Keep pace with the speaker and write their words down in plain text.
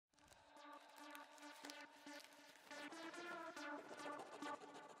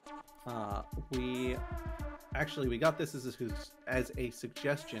We got this as a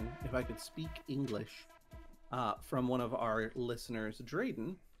suggestion, if I could speak English, from one of our listeners,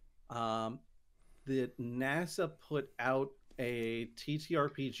 Drayden, that NASA put out a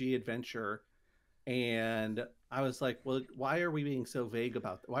TTRPG adventure, and I was like, well, why are we being so vague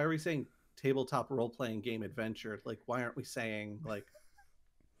about that? Why are we saying tabletop role-playing game adventure? Like, why aren't we saying, like,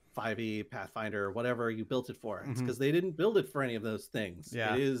 5e, Pathfinder, whatever you built it for? It's because they didn't build it for any of those things.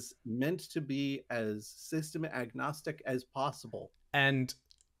 Yeah. It is meant to be as system agnostic as possible. And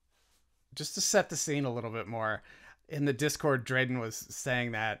just to set the scene a little bit more, in the Discord, Drayden was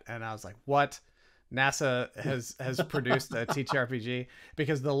saying that, and I was like, what? NASA has produced a TTRPG?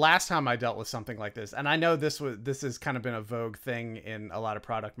 Because the last time I dealt with something like this, and I know this has kind of been a vogue thing in a lot of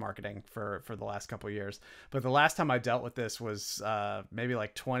product marketing for the last couple of years, but the last time I dealt with this was maybe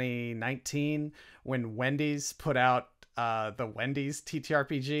like 2019 when Wendy's put out the Wendy's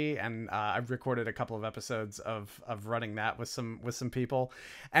TTRPG, and I've recorded a couple of episodes of running that with some people,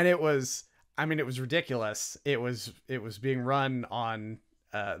 and it was ridiculous. It was being run on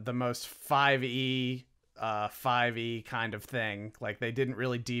the most 5e kind of thing. Like, they didn't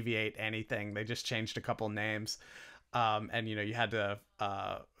really deviate anything. They just changed a couple names. And you had to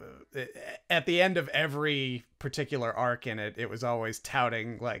at the end of every particular arc in it, it was always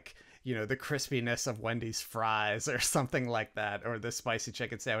touting, like, the crispiness of Wendy's fries or something like that, or the spicy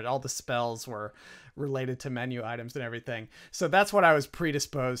chicken sandwich. All the spells were related to menu items and everything. So that's what I was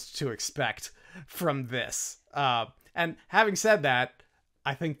predisposed to expect from this. And having said that,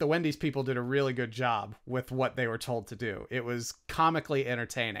 I think the Wendy's people did a really good job with what they were told to do. It was comically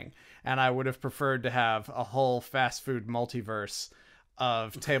entertaining, and I would have preferred to have a whole fast food multiverse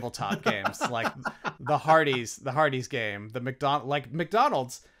of tabletop games, like the Hardee's game, the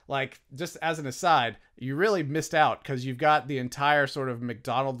McDonald's. Like, just as an aside, you really missed out because you've got the entire sort of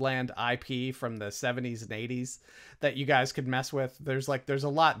McDonaldland IP from the 70s and 80s that you guys could mess with. There's a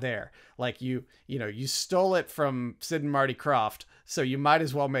lot there. Like, you stole it from Sid and Marty Krofft, so you might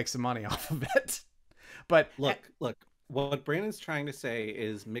as well make some money off of it. But look, what Brandon's trying to say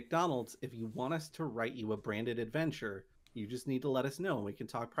is, McDonald's, if you want us to write you a branded adventure, you just need to let us know and we can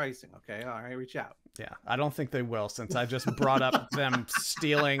talk pricing. Okay. All right. Reach out. Yeah. I don't think they will, since I just brought up them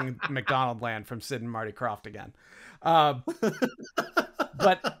stealing McDonaldland from Sid and Marty Krofft again. But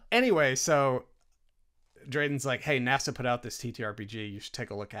anyway, so Drayden's like, hey, NASA put out this TTRPG. You should take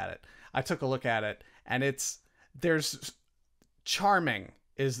a look at it. I took a look at it, and there's charming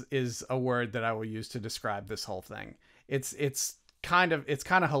is a word that I will use to describe this whole thing. It's kind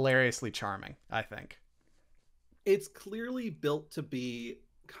of hilariously charming, I think. It's clearly built to be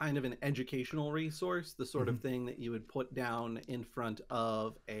kind of an educational resource, the sort of thing that you would put down in front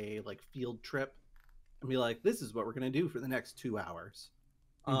of a, like, field trip and be like, this is what we're going to do for the next 2 hours.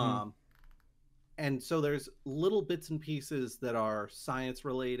 And so there's little bits and pieces that are science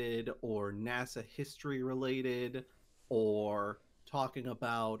related or NASA history related, or talking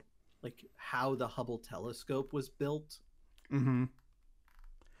about, like, how the Hubble telescope was built.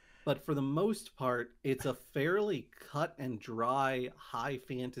 But for the most part, it's a fairly cut and dry high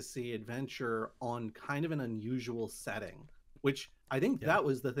fantasy adventure on kind of an unusual setting, which I think that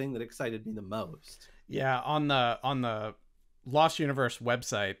was the thing that excited me the most. Yeah, on the Lost Universe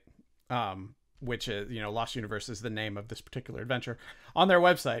website, which is, Lost Universe is the name of this particular adventure, on their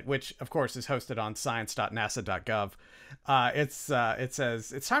website, which of course is hosted on science.nasa.gov. It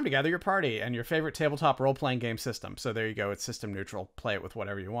says, it's time to gather your party and your favorite tabletop role-playing game system. So there you go. It's system neutral. Play it with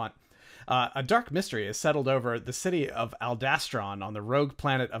whatever you want. A dark mystery is settled over the city of Aldastron on the rogue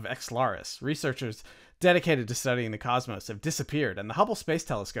planet of Exlaris. Researchers dedicated to studying the cosmos have disappeared, and the Hubble Space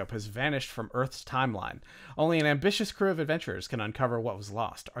Telescope has vanished from Earth's timeline. Only an ambitious crew of adventurers can uncover what was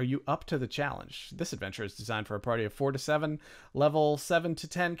lost. Are you up to the challenge? This adventure is designed for a party of 4 to 7, level 7 to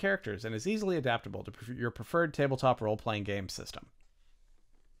 10 characters, and is easily adaptable to your preferred tabletop role-playing game system.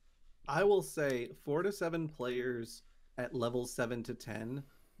 I will say 4 to 7 players at level 7 to 10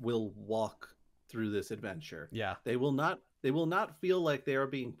 will walk through this adventure. Yeah. They will not feel like they are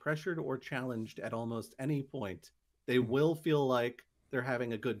being pressured or challenged at almost any point. They will feel like they're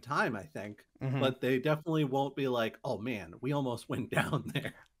having a good time, I think, but they definitely won't be like, oh man, we almost went down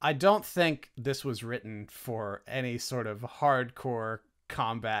there. I don't think this was written for any sort of hardcore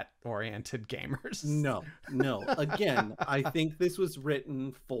combat-oriented gamers. No. Again, I think this was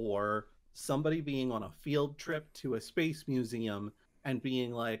written for somebody being on a field trip to a space museum and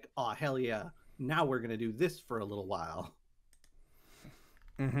being like, oh, hell yeah, now we're going to do this for a little while.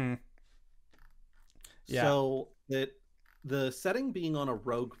 Yeah. So that the setting being on a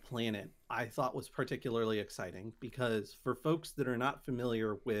rogue planet, I thought was particularly exciting because for folks that are not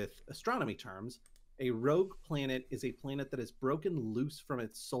familiar with astronomy terms, a rogue planet is a planet that is broken loose from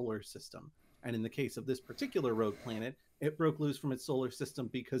its solar system. And in the case of this particular rogue planet, it broke loose from its solar system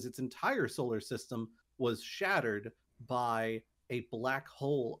because its entire solar system was shattered by a black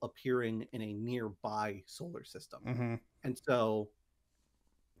hole appearing in a nearby solar system. Mm-hmm. And so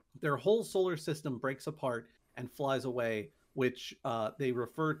their whole solar system breaks apart and flies away, which they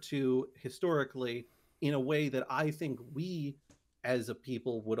refer to historically in a way that I think we as a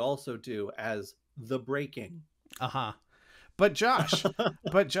people would also do as the breaking. Uh-huh. But Josh,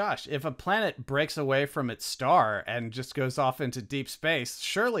 if a planet breaks away from its star and just goes off into deep space,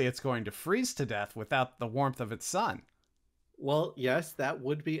 surely it's going to freeze to death without the warmth of its sun. Well, yes, that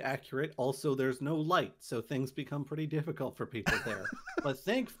would be accurate. Also, there's no light, so things become pretty difficult for people there. But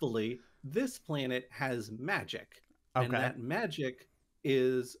thankfully, this planet has magic. Okay. And that magic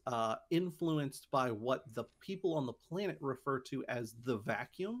is influenced by what the people on the planet refer to as the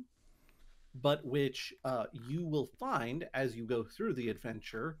vacuum, but which you will find as you go through the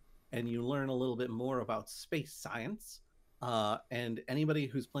adventure and you learn a little bit more about space science. And anybody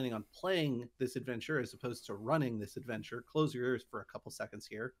who's planning on playing this adventure as opposed to running this adventure, close your ears for a couple seconds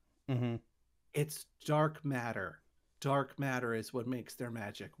here. Mm-hmm. It's dark matter. Dark matter is what makes their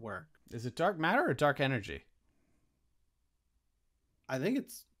magic work. Is it dark matter or dark energy? I think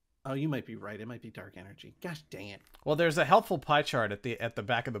it's... Oh, you might be right. It might be dark energy. Gosh dang it. Well, there's a helpful pie chart at the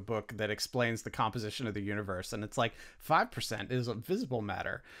back of the book that explains the composition of the universe, and it's like 5% is visible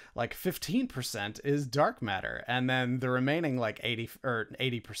matter, like 15% is dark matter, and then the remaining like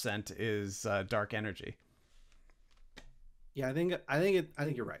 80% is dark energy. Yeah, I think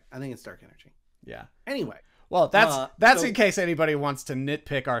you're right. I think it's dark energy. Yeah. Anyway. Well, that's in case anybody wants to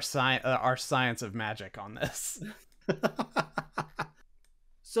nitpick our science of magic on this.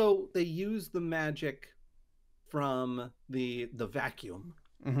 So they use the magic from the vacuum,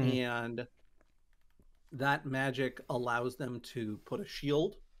 mm-hmm. and that magic allows them to put a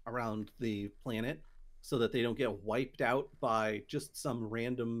shield around the planet so that they don't get wiped out by just some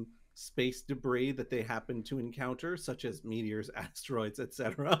random space debris that they happen to encounter, such as meteors, asteroids,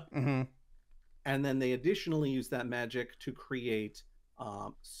 etc. Mm-hmm. And then they additionally use that magic to create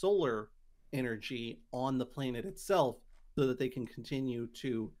solar energy on the planet itself, so that they can continue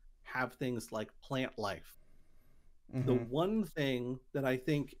to have things like plant life. Mm-hmm. The one thing that I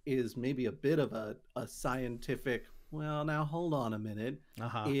think is maybe a bit of a scientific, well, now hold on a minute,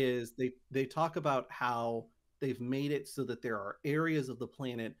 is they talk about how they've made it so that there are areas of the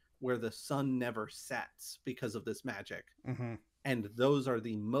planet where the sun never sets because of this magic. Mm-hmm. And those are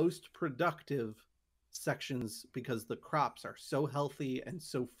the most productive sections because the crops are so healthy and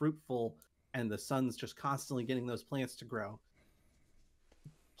so fruitful, and the sun's just constantly getting those plants to grow.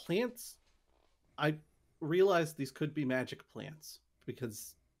 Plants, I realize these could be magic plants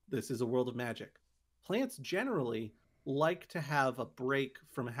because this is a world of magic. Plants generally like to have a break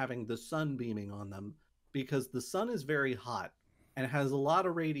from having the sun beaming on them because the sun is very hot and has a lot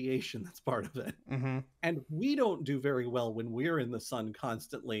of radiation that's part of it. Mm-hmm. And we don't do very well when we're in the sun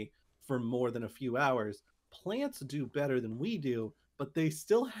constantly for more than a few hours. Plants do better than we do, but they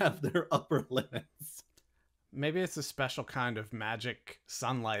still have their upper limits. Maybe it's a special kind of magic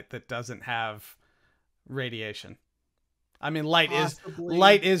sunlight that doesn't have radiation. I mean, light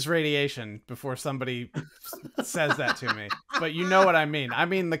is radiation, before somebody says that to me. But you know what I mean. I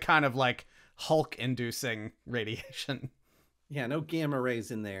mean the kind of like Hulk-inducing radiation. Yeah, no gamma rays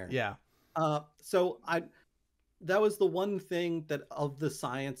in there. Yeah. So that was the one thing that of the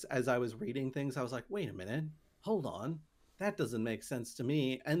science, as I was reading things, I was like, wait a minute, hold on. That doesn't make sense to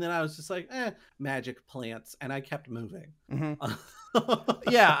me. And then I was just like, magic plants. And I kept moving.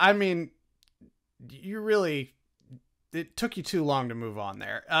 Mm-hmm. Yeah, I mean, it took you too long to move on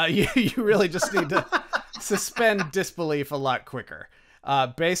there. You really just need to suspend disbelief a lot quicker.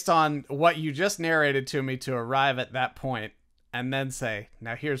 Based on what you just narrated to me to arrive at that point, and then say,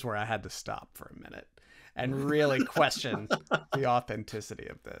 now here's where I had to stop for a minute and really question the authenticity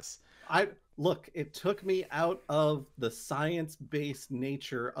of this. Look, it took me out of the science-based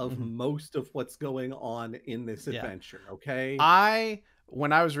nature of most of what's going on in this adventure, okay?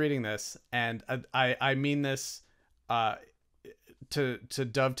 When I was reading this, and I mean this to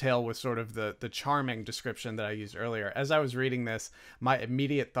dovetail with sort of the charming description that I used earlier, as I was reading this, my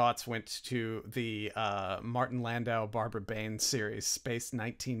immediate thoughts went to the Martin Landau, Barbara Bain series, Space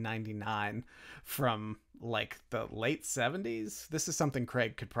 1999, from like the late 70s. This is something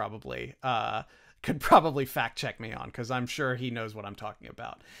Craig could probably could probably fact check me on, because I'm sure he knows what I'm talking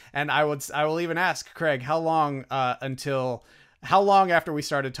about. And I will even ask Craig, how long after we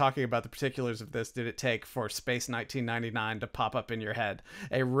started talking about the particulars of this did it take for Space 1999 to pop up in your head?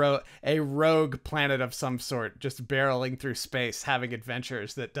 A rogue planet of some sort just barreling through space, having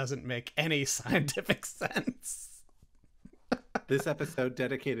adventures that doesn't make any scientific sense. This episode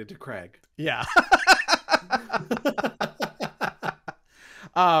dedicated to Craig. Yeah.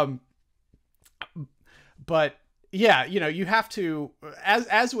 But yeah, you have to,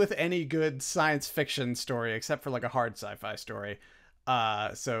 as with any good science fiction story, except for like a hard sci-fi story.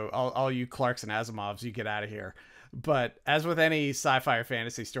 So all you Clarks and Asimovs, you get out of here. But as with any sci-fi or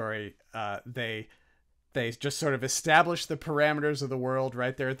fantasy story, they just sort of establish the parameters of the world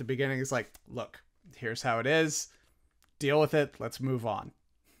right there at the beginning. It's like, look, here's how it is. Deal with it. Let's move on.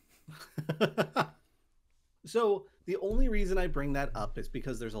 So the only reason I bring that up is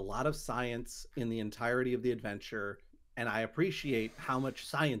because there's a lot of science in the entirety of the adventure, and I appreciate how much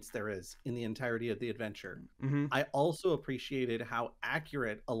science there is in the entirety of the adventure. Mm-hmm. I also appreciated how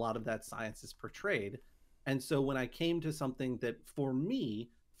accurate a lot of that science is portrayed. And so when I came to something that for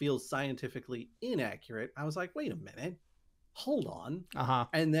me feels scientifically inaccurate, I was like, wait a minute, hold on. Uh-huh.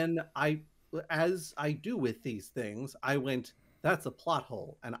 And then as I do with these things, I went, that's a plot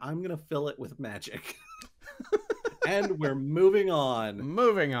hole, and I'm going to fill it with magic. And we're moving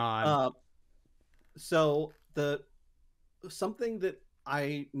on. So something that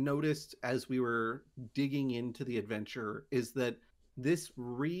I noticed as we were digging into the adventure is that this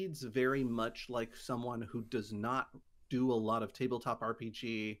reads very much like someone who does not do a lot of tabletop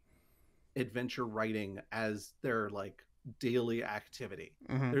RPG adventure writing as their like daily activity.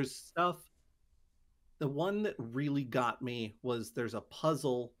 Mm-hmm. There's stuff. The one that really got me was there's a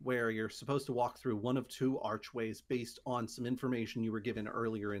puzzle where you're supposed to walk through one of two archways based on some information you were given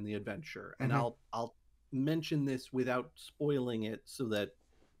earlier in the adventure. And Mm-hmm. I'll mention this without spoiling it so that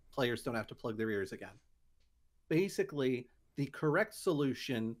players don't have to plug their ears again. Basically, the correct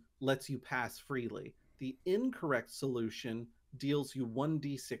solution lets you pass freely. The incorrect solution deals you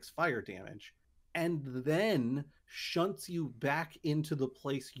 1d6 fire damage and then shunts you back into the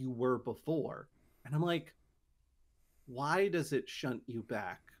place you were before. And I'm like, why does it shunt you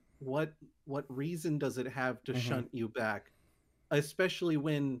back? What reason does it have to shunt you back? Especially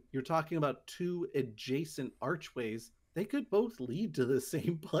when you're talking about two adjacent archways. They could both lead to the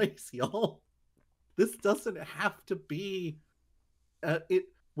same place, y'all. This doesn't have to be it.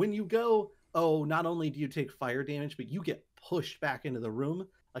 When you go, oh, not only do you take fire damage, but you get pushed back into the room.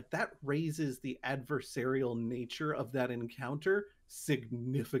 Like, that raises the adversarial nature of that encounter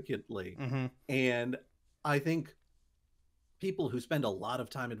significantly. Mm-hmm. And I think people who spend a lot of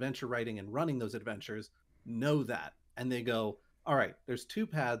time adventure writing and running those adventures know that. And they go, all right, there's two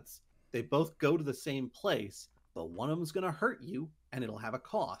paths. They both go to the same place, but one of them's going to hurt you and it'll have a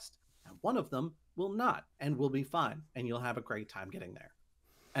cost. And one of them will not and will be fine. And you'll have a great time getting there.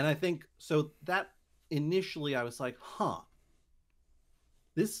 And I think so that initially I was like,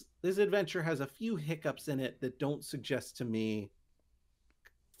 this adventure has a few hiccups in it that don't suggest to me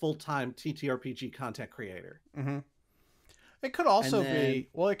full-time TTRPG content creator. Mm-hmm. It could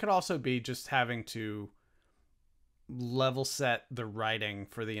also be just having to level set the writing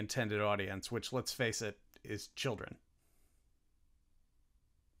for the intended audience, which, let's face it, is children.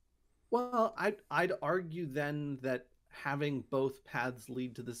 Well, I'd argue then that having both paths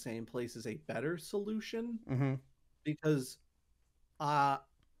lead to the same place is a better solution. Mm-hmm. Because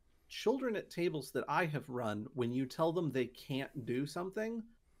children at tables that I have run, when you tell them they can't do something,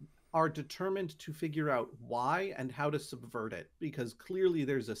 are determined to figure out why and how to subvert it, because clearly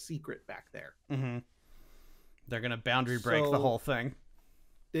there's a secret back there. Mm-hmm. They're going to boundary break the whole thing.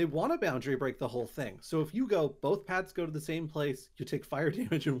 They want to boundary break the whole thing. So if you go, both paths go to the same place, you take fire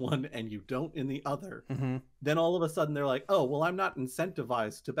damage in one and you don't in the other, then all of a sudden they're like, oh, well, I'm not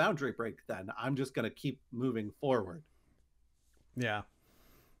incentivized to boundary break then. I'm just going to keep moving forward. Yeah.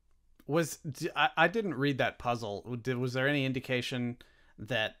 I didn't read that puzzle. Was there any indication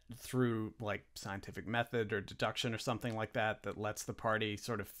that through like scientific method or deduction or something like that lets the party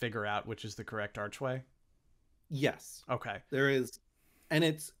sort of figure out which is the correct archway? Yes. Okay. There is. And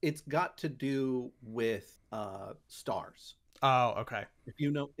it's got to do with stars. Oh, okay. If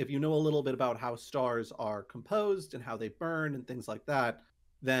you know a little bit about how stars are composed and how they burn and things like that,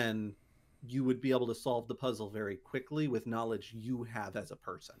 then you would be able to solve the puzzle very quickly with knowledge you have as a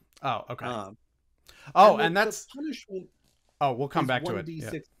person. Oh, okay. And that's the punishment. Oh, we'll come back to it.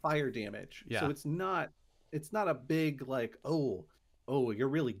 1d6 fire damage. Yeah. So it's not a big like, oh, you're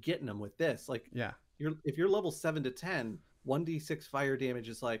really getting them with this. Like, yeah. If you're level 7 to 10, 1d6 fire damage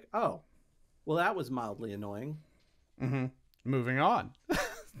is like, oh, Well, that was mildly annoying. Mm-hmm. Moving on.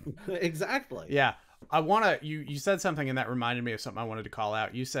 Exactly. Yeah. I want to, you said something and that reminded me of something I wanted to call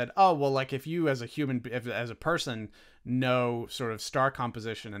out. You said, oh, well, like if you as a human, as a person know sort of star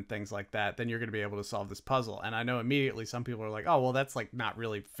composition and things like that, then you're going to be able to solve this puzzle. And I know immediately some people are like, oh, well, that's like not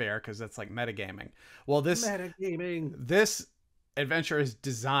really fair because that's like metagaming. Well, Metagaming. this adventure is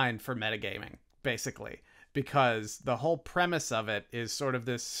designed for metagaming, basically, because the whole premise of it is sort of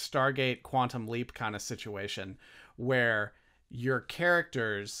this Stargate Quantum Leap kind of situation where your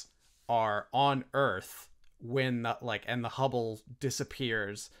characters are on Earth when the Hubble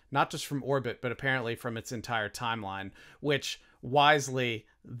disappears, not just from orbit but apparently from its entire timeline, which wisely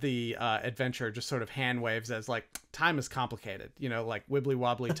the adventure just sort of hand waves as like time is complicated, like wibbly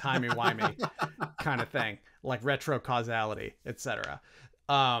wobbly timey wimey kind of thing, like retro causality, etc.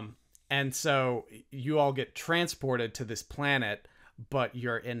 And so you all get transported to this planet, but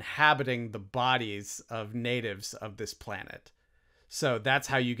you're inhabiting the bodies of natives of this planet. So that's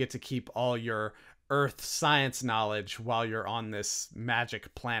how you get to keep all your Earth science knowledge while you're on this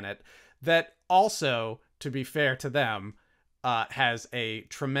magic planet that also, to be fair to them, has a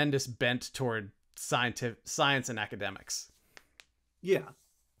tremendous bent toward science and academics. Yeah.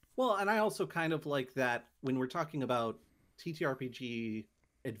 Well, and I also kind of like that when we're talking about TTRPG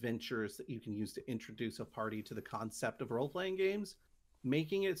adventures that you can use to introduce a party to the concept of role-playing games,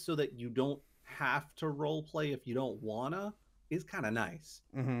 making it so that you don't have to role-play if you don't wanna is kind of nice.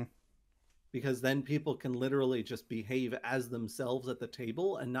 Mm-hmm. Because then people can literally just behave as themselves at the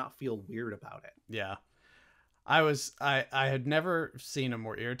table and not feel weird about it. Yeah. I had never seen a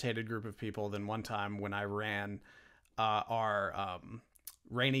more irritated group of people than one time when I ran our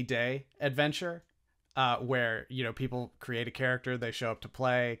rainy day adventure, where people create a character, they show up to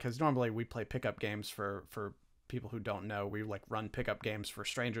play, because normally we play pickup games for people who don't know. We like run pickup games for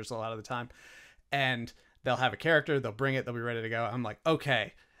strangers a lot of the time, and they'll have a character, they'll bring it, they'll be ready to go. I'm like,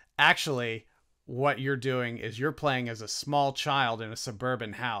 okay, actually what you're doing is you're playing as a small child in a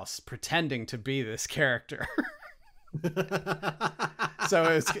suburban house pretending to be this character.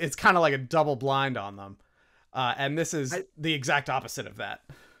 So it's kind of like a double blind on them, and this is the exact opposite of that.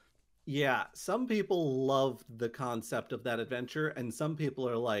 Yeah, some people love the concept of that adventure, and some people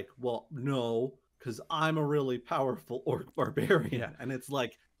are like, well, no, because I'm a really powerful orc barbarian. Yeah. And it's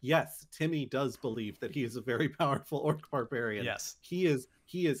like, yes, Timmy does believe that he is a very powerful orc barbarian. Yes, he is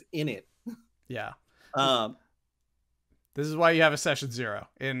in it. Yeah. This is why you have a session 0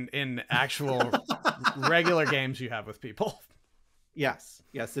 in actual regular games you have with people. Yes,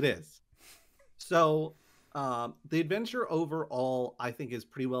 it is. So the adventure overall, I think, is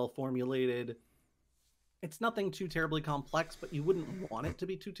pretty well formulated. It's nothing too terribly complex, but you wouldn't want it to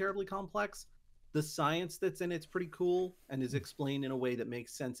be too terribly complex. The science that's in it's pretty cool and is explained in a way that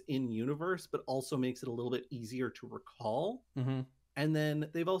makes sense in universe, but also makes it a little bit easier to recall. Mm-hmm. And then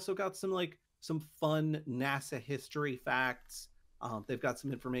they've also got some fun NASA history facts. They've got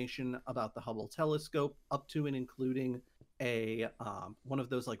some information about the Hubble telescope, up to and including a one of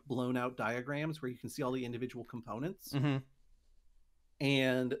those like blown out diagrams where you can see all the individual components. Mm-hmm.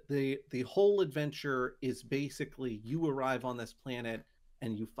 And the whole adventure is basically you arrive on this planet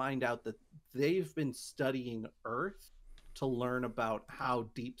and you find out that they've been studying Earth to learn about how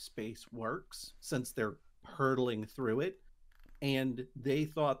deep space works since they're hurtling through it. And they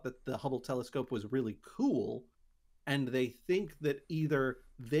thought that the Hubble telescope was really cool. And they think that either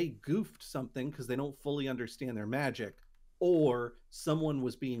they goofed something because they don't fully understand their magic, or someone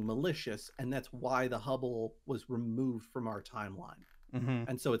was being malicious, and that's why the Hubble was removed from our timeline. Mm-hmm.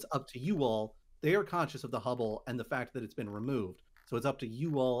 And so it's up to you all. They are conscious of the Hubble and the fact that it's been removed. So it's up to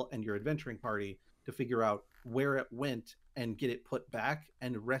you all and your adventuring party to figure out where it went and get it put back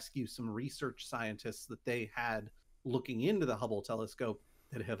and rescue some research scientists that they had looking into the Hubble telescope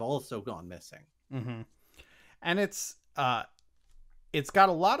that have also gone missing. Mm-hmm. And it's got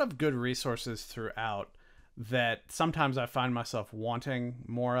a lot of good resources throughout that sometimes I find myself wanting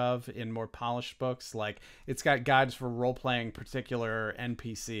more of in more polished books. Like, it's got guides for role-playing particular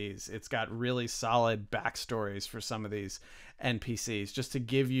NPCs. It's got really solid backstories for some of these NPCs, just to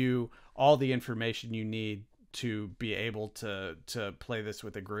give you all the information you need to be able to play this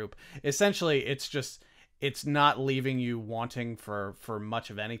with a group. Essentially, it's not leaving you wanting for much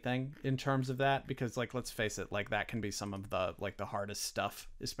of anything in terms of that, because, like, let's face it, like, that can be some of the, like, the hardest stuff,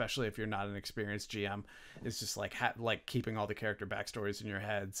 especially if you're not an experienced GM. It's just like keeping all the character backstories in your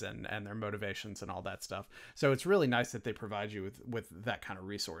heads and their motivations and all that stuff. So it's really nice that they provide you with that kind of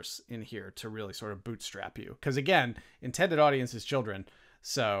resource in here to really sort of bootstrap you, because, again, intended audience is children.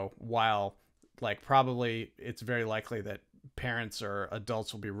 So while, like, probably it's very likely that parents or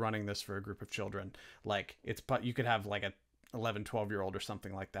adults will be running this for a group of children. Like you could have like a 11, 12-year-old or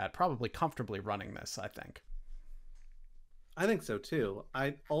something like that, probably comfortably running this, I think. I think so too.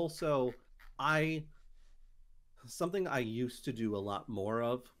 Something I used to do a lot more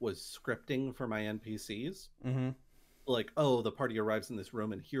of was scripting for my NPCs. Mm-hmm. Like, oh, the party arrives in this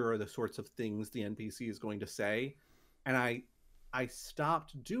room and here are the sorts of things the NPC is going to say. And I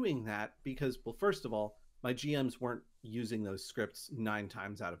stopped doing that because, well, first of all, my GMs weren't using those scripts 9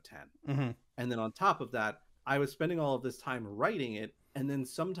 times out of 10. Mm-hmm. And then on top of that, I was spending all of this time writing it, and then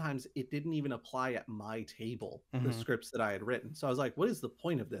sometimes it didn't even apply at my table, the scripts that I had written. So I was like, what is the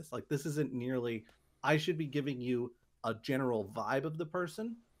point of this? Like, this isn't nearly... I should be giving you a general vibe of the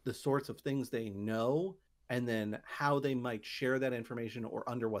person, the sorts of things they know, and then how they might share that information or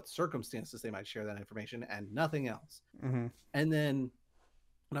under what circumstances they might share that information, and nothing else. Mm-hmm. And then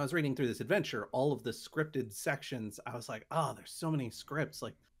when I was reading through this adventure, all of the scripted sections, I was like, oh, there's so many scripts,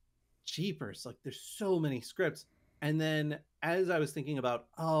 like jeepers, like there's so many scripts. And then as I was thinking about,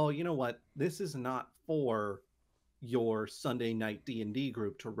 oh, you know what, this is not for your Sunday night D&D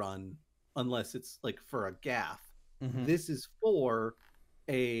group to run unless it's like for a gaff. Mm-hmm. This is for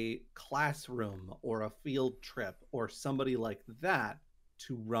a classroom or a field trip or somebody like that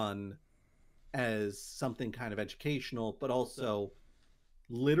to run as something kind of educational, but also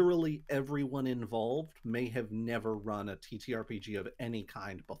literally everyone involved may have never run a TTRPG of any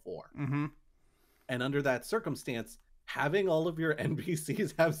kind before. Mm-hmm. And under that circumstance, having all of your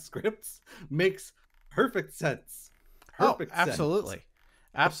NPCs have scripts makes perfect sense. Perfect sense. Absolutely.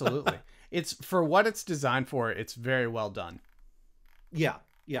 Absolutely. It's for what it's designed for. It's very well done. Yeah.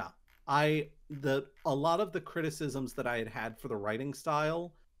 A lot of the criticisms that I had for the writing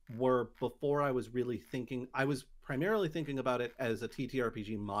style were before I was really thinking. I was primarily thinking about it as a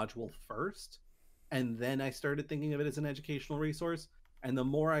TTRPG module first, and then I started thinking of it as an educational resource. And the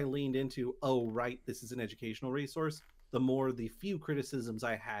more I leaned into, oh, right, this is an educational resource, the more the few criticisms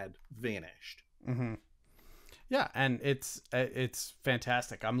I had vanished. Mm-hmm. Yeah, and it's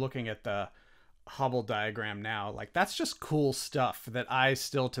fantastic. I'm looking at the Hubble diagram now. Like, that's just cool stuff that I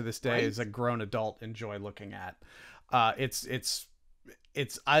still to this day, as a grown adult, enjoy looking at. I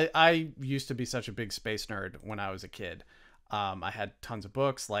used to be such a big space nerd when I was a kid. I had tons of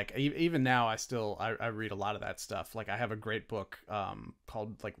books. Like even now, I read a lot of that stuff. Like I have a great book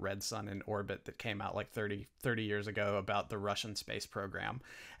called like Red Sun in Orbit that came out like 30 years ago about the Russian space program,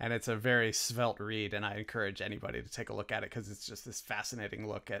 and it's a very svelte read. And I encourage anybody to take a look at it because it's just this fascinating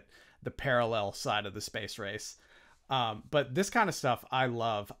look at the parallel side of the space race. But this kind of stuff I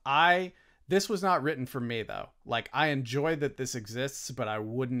love. This was not written for me, though. Like, I enjoy that this exists, but I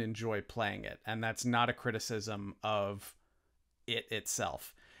wouldn't enjoy playing it. And that's not a criticism of it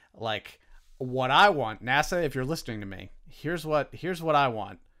itself. Like, what I want, NASA, if you're listening to me, here's what I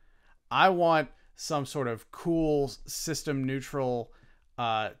want. I want some sort of cool system neutral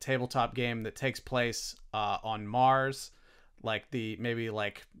tabletop game that takes place on Mars, like maybe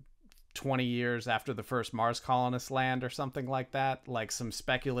 20 years after the first Mars colonists land or something like that, like some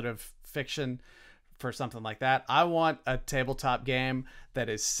speculative fiction for something like that. I want a tabletop game that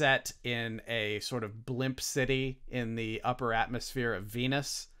is set in a sort of blimp city in the upper atmosphere of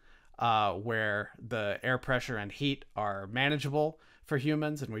Venus, where the air pressure and heat are manageable for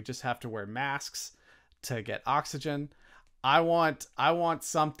humans and we just have to wear masks to get oxygen. I want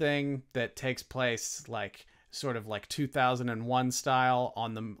something that takes place like sort of like 2001 style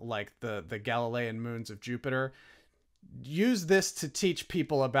on the Galilean moons of Jupiter. Use this to teach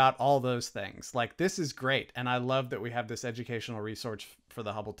people about all those things. Like, this is great. And I love that we have this educational resource for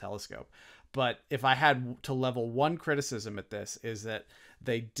the Hubble telescope. But if I had to level one criticism at this, is that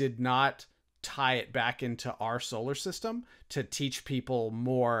they did not tie it back into our solar system to teach people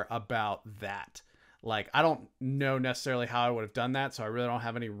more about that. Like, I don't know necessarily how I would have done that, so I really don't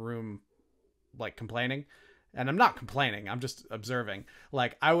have any room like complaining. And I'm not complaining, I'm just observing.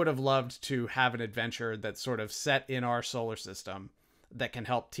 Like, I would have loved to have an adventure that's sort of set in our solar system that can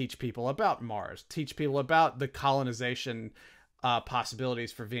help teach people about Mars, teach people about the colonization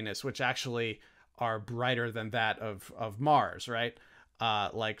possibilities for Venus, which actually are brighter than that of Mars, right?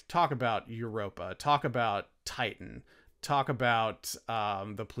 Like, talk about Europa, talk about Titan, talk about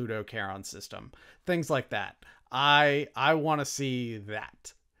the Pluto-Charon system, things like that. I want to see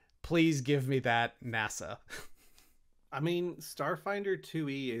that. Please give me that, NASA. I mean, Starfinder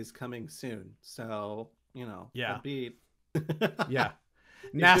 2E is coming soon, so, you know, yeah. Yeah.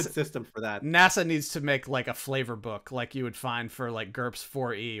 NASA good system for that. NASA needs to make like a flavor book like you would find for like GURPS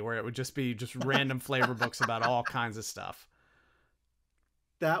 4E, where it would just be random flavor books about all kinds of stuff.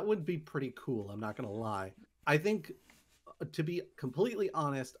 That would be pretty cool, I'm not going to lie. I think to be completely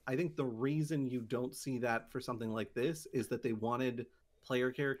honest, I think the reason you don't see that for something like this is that they wanted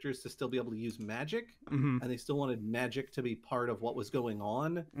player characters to still be able to use magic, Mm-hmm. and they still wanted magic to be part of what was going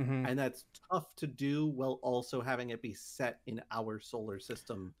on. Mm-hmm. And that's tough to do while also having it be set in our solar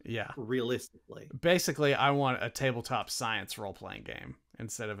system Yeah. realistically. Basically, I want a tabletop science role-playing game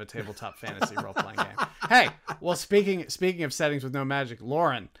instead of a tabletop fantasy role-playing game. Hey, well, speaking of settings with no magic,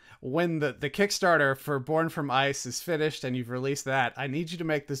 Lauren, when the Kickstarter for Born from Ice is finished and you've released that, I need you to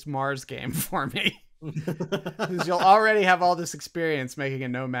make this Mars game for me. Because you'll already have all this experience making a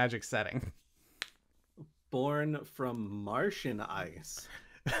no magic setting. Born from Martian ice.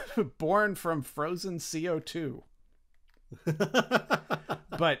 Born from frozen CO2.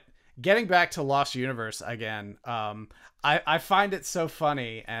 But getting back to Lost Universe again, I find it so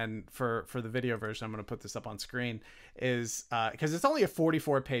funny, and for the video version, I'm going to put this up on screen, is because it's only a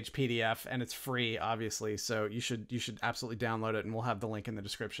 44-page PDF and it's free, obviously, so you should absolutely download it, and we'll have the link in the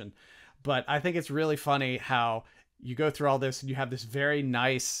description. But I think it's really funny how you go through all this and you have this very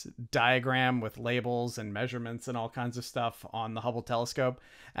nice diagram with labels and measurements and all kinds of stuff on the Hubble telescope,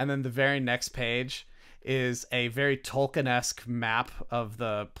 and then the very next page is a very Tolkien-esque map of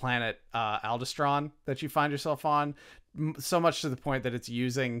the planet Aldestron that you find yourself on, so much to the point that it's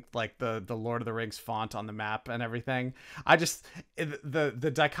using like the Lord of the Rings font on the map and everything.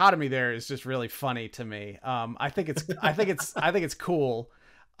 The dichotomy there is just really funny to me. I think it's cool.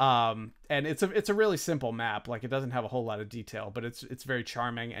 And it's a really simple map. Like, it doesn't have a whole lot of detail, but it's very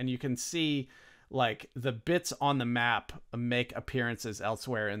charming, and you can see like the bits on the map make appearances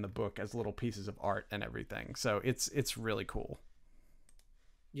elsewhere in the book as little pieces of art and everything. So it's really cool.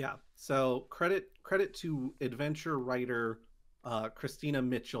 Yeah. So credit to adventure writer Christina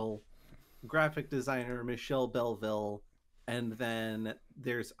Mitchell, graphic designer Michelle Belleville, and then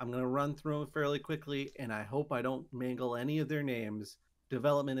I'm going to run through them fairly quickly, and I hope I don't mangle any of their names.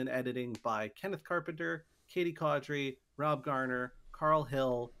 Development and editing by Kenneth Carpenter, Katie Caudry, Rob Garner, Carl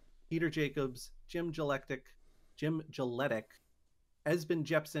Hill, Peter Jacobs, Jim Gilletic, Esben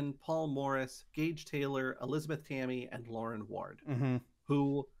Jepson, Paul Morris, Gage Taylor, Elizabeth Tammy, and Lauren Ward, Mm-hmm.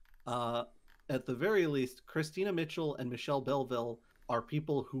 who, at the very least, Christina Mitchell and Michelle Belleville are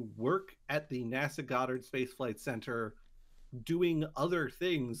people who work at the NASA Goddard Space Flight Center doing other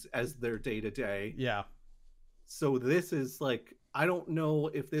things as their day-to-day. Yeah. So this is like, I don't know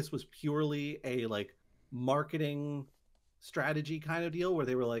if this was purely a like marketing strategy kind of deal where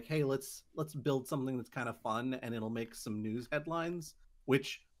they were like, hey, let's build something that's kind of fun and it'll make some news headlines,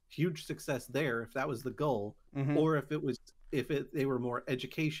 which huge success there if that was the goal. Mm-hmm. Or if they were more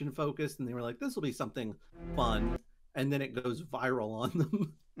education focused and they were like, this will be something fun, and then it goes viral on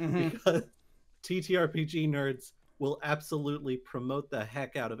them. Mm-hmm. Because TTRPG nerds will absolutely promote the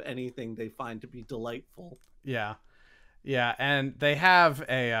heck out of anything they find to be delightful. Yeah. Yeah, and they have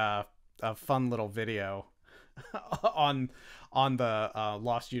a fun little video on the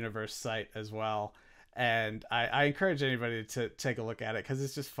Lost Universe site as well, and I encourage anybody to take a look at it, because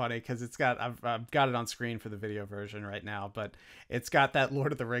it's just funny, because it's got I've got it on screen for the video version right now, but it's got that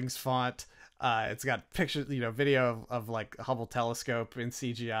Lord of the Rings font. It's got pictures, video of like Hubble telescope in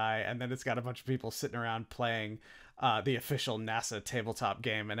CGI, and then it's got a bunch of people sitting around playing the official NASA tabletop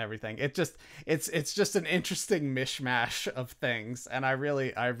game and everything. It's just an interesting mishmash of things, and I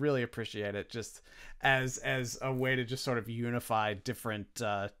really appreciate it, just as a way to just sort of unify different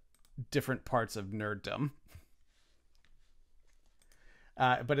parts of nerddom.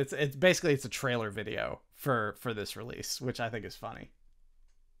 But it's basically a trailer video for this release, which I think is funny.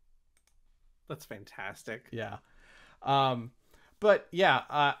 That's fantastic. Yeah. But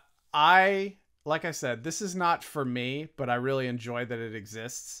yeah, like I said, this is not for me, but I really enjoy that it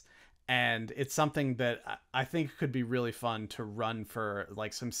exists. And it's something that I think could be really fun to run for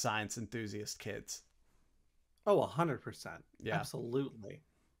like some science enthusiast kids. Oh, 100%. Yeah. Absolutely.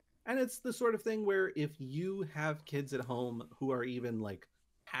 And it's the sort of thing where if you have kids at home who are even like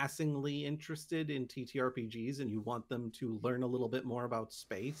passingly interested in TTRPGs and you want them to learn a little bit more about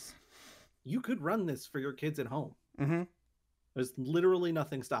space, you could run this for your kids at home. Mm-hmm. There's literally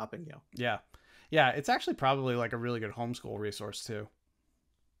nothing stopping you. Yeah. Yeah, it's actually probably like a really good homeschool resource too.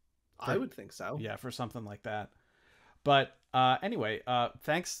 I would think so. Yeah, for something like that. But anyway,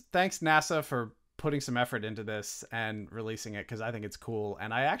 thanks NASA for putting some effort into this and releasing it, because I think it's cool,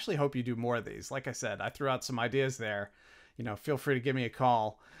 and I actually hope you do more of these. Like I said, I threw out some ideas there. Feel free to give me a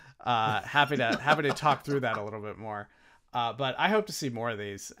call. Happy to talk through that a little bit more. But I hope to see more of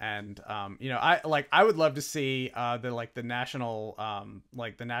these, and I would love to see the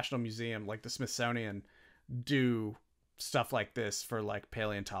National Museum, like the Smithsonian, do stuff like this for like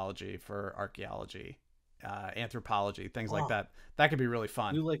paleontology, for archaeology, anthropology, things like Oh, that. That could be really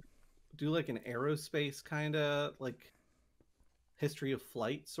fun. Do like an aerospace kind of like history of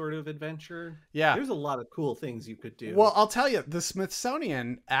flight sort of adventure. Yeah. There's a lot of cool things you could do. Well, I'll tell you, the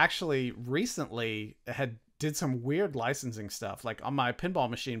Smithsonian actually recently did some weird licensing stuff. Like on my pinball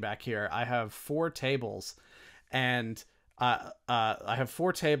machine back here, I have 4 tables, and I have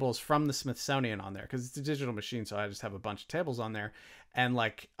 4 tables from the Smithsonian on there because it's a digital machine, so I just have a bunch of tables on there. And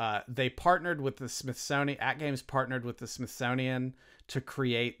like they partnered with the Smithsonian. At Games partnered with the Smithsonian to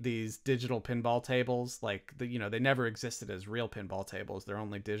create these digital pinball tables. Like they never existed as real pinball tables. They're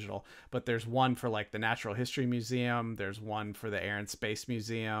only digital. But there's one for like the Natural History Museum. There's one for the Air and Space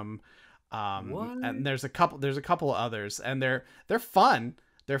Museum. And there's a couple others, and they're fun.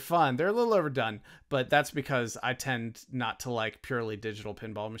 They're fun. They're a little overdone, but that's because I tend not to like purely digital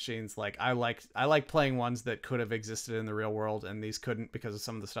pinball machines. Like I like playing ones that could have existed in the real world, and these couldn't because of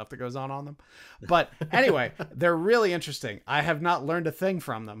some of the stuff that goes on them. But anyway, they're really interesting. I have not learned a thing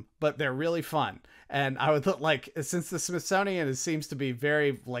from them, but they're really fun. And I would like, since the Smithsonian seems to be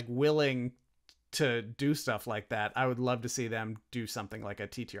very like willing to do stuff like that, I would love to see them do something like a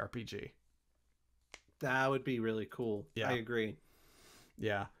TTRPG. That would be really cool. Yeah. I agree.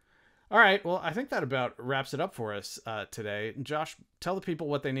 Yeah. All right. Well, I think that about wraps it up for us today. Josh, tell the people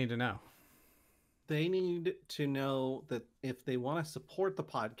what they need to know. They need to know that if they want to support the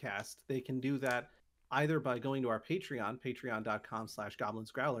podcast, they can do that either by going to our Patreon,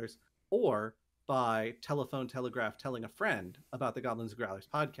 patreon.com/goblinsgrowlers, or by telephone telegraph telling a friend about the Goblins and Growlers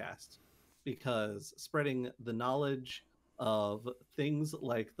podcast, because spreading the knowledge of things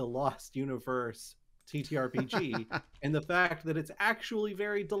like the Lost Universe TTRPG and the fact that it's actually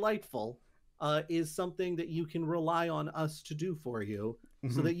very delightful is something that you can rely on us to do for you,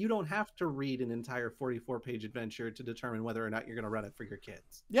 so that you don't have to read an entire 44-page adventure to determine whether or not you're going to run it for your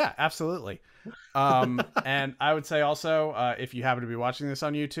kids. Yeah, absolutely. And I would say also, if you happen to be watching this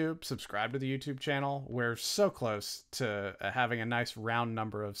on YouTube, subscribe to the YouTube channel. We're so close to having a nice round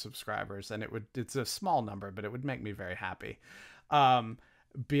number of subscribers, and it's a small number, but it would make me very happy.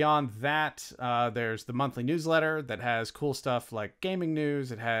 Beyond that, there's the monthly newsletter that has cool stuff like gaming news.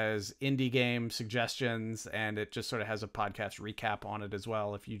 It has indie game suggestions, and it just sort of has a podcast recap on it as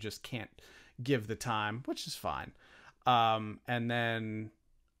well if you just can't give the time, which is fine. And then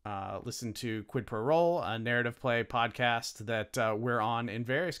listen to Quid Pro Roll, a narrative play podcast that we're on in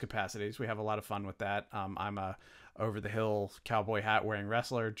various capacities. We have a lot of fun with that. I'm a over-the-hill cowboy hat-wearing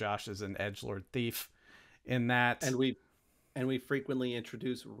wrestler. Josh is an edgelord thief in that. And we frequently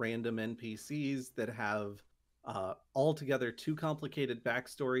introduce random NPCs that have altogether too complicated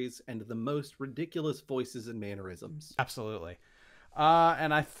backstories and the most ridiculous voices and mannerisms. Absolutely.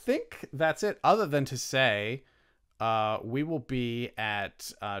 And I think that's it, other than to say we will be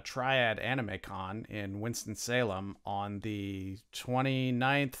at Triad Anime Con in Winston-Salem on the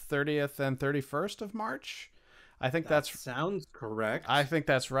 29th, 30th, and 31st of March. I think that sounds correct. I think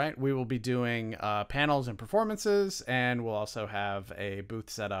that's right. We will be doing panels and performances, and we'll also have a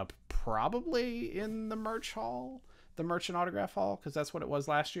booth set up probably in the merch hall, the merch and autograph hall, because that's what it was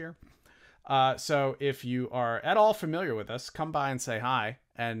last year. So if you are at all familiar with us, come by and say hi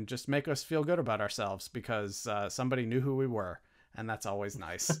and just make us feel good about ourselves, because somebody knew who we were, and that's always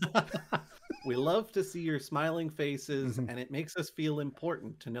nice. We love to see your smiling faces, and it makes us feel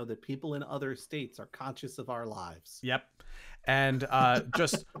important to know that people in other states are conscious of our lives. Yep. And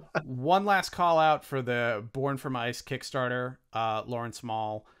just one last call out for the Born from Ice Kickstarter, Lauren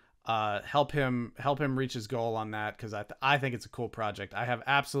Small. Help him reach his goal on that, because I think it's a cool project. I have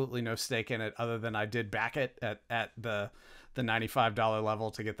absolutely no stake in it other than I did back it at the $95 level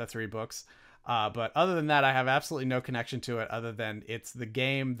to get the 3 books. But other than that, I have absolutely no connection to it other than it's the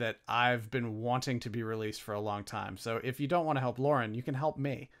game that I've been wanting to be released for a long time. So if you don't want to help Lauren, you can help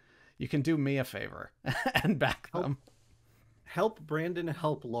me. You can do me a favor and back them. Help Brandon,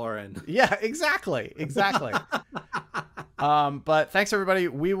 help Lauren. Yeah, exactly. But thanks, everybody.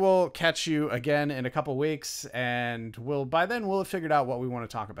 We will catch you again in a couple weeks, and by then we'll have figured out what we want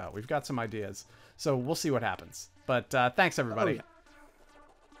to talk about. We've got some ideas, so we'll see what happens. But thanks, everybody. Oh, yeah.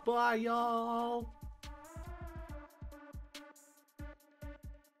 Bye, y'all.